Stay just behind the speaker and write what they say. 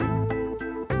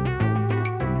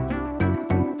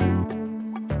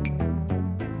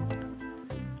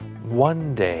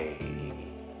One day,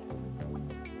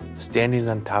 standing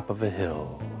on top of a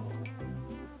hill,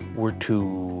 were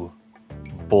two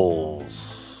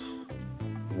bulls,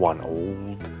 one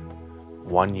old,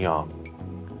 one young,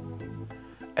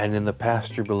 and in the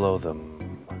pasture below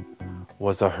them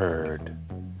was a herd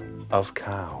of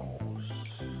cows.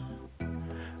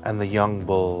 And the young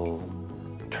bull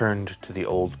turned to the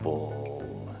old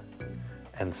bull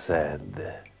and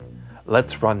said,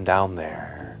 "Let's run down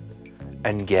there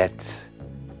and get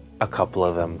a couple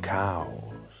of them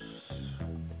cows."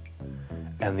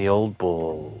 And the old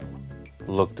bull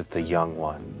looked at the young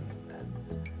one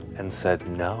and said,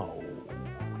 "No,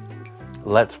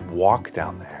 let's walk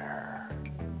down there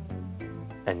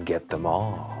and get them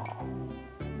all."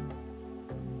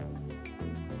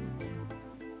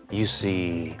 You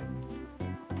see,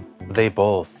 they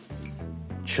both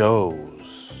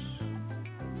chose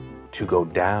to go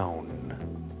down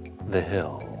the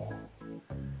hill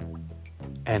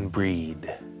and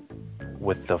breed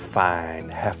with the fine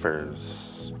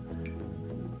heifers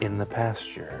in the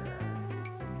pasture.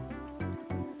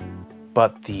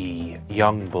 But the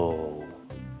young bull,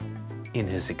 in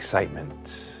his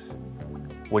excitement,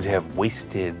 would have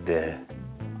wasted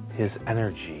his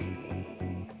energy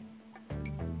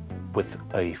with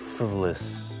a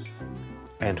frivolous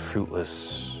and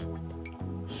fruitless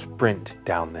sprint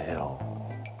down the hill.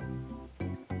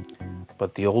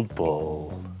 But the old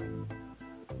bull,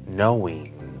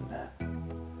 knowing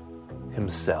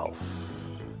himself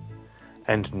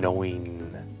and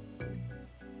knowing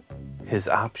his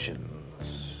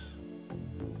options,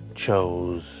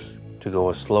 chose to go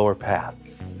a slower path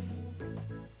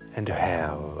and to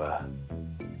have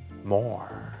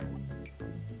more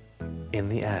in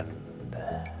the end.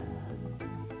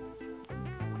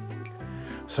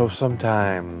 So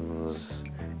sometimes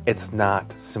it's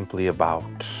not simply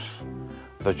about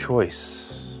the choice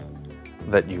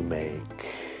that you make.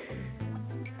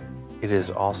 It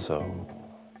is also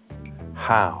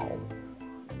how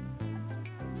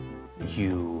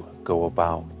you go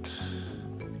about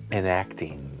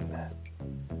enacting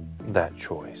that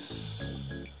choice.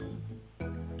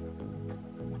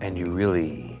 And you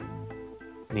really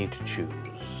need to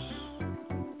choose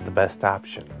the best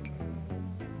option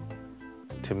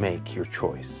to make your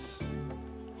choice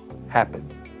happen.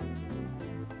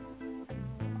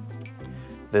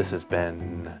 This has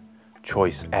been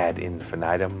Choice Ad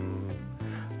Infinitum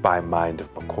by Mind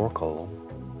of McCorkle.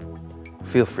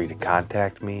 Feel free to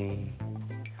contact me,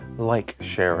 like,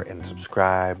 share, and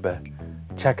subscribe.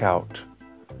 Check out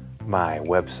my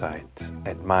website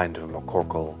at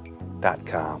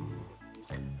mindofmccorkle.com.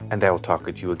 And I will talk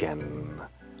with you again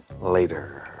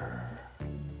later.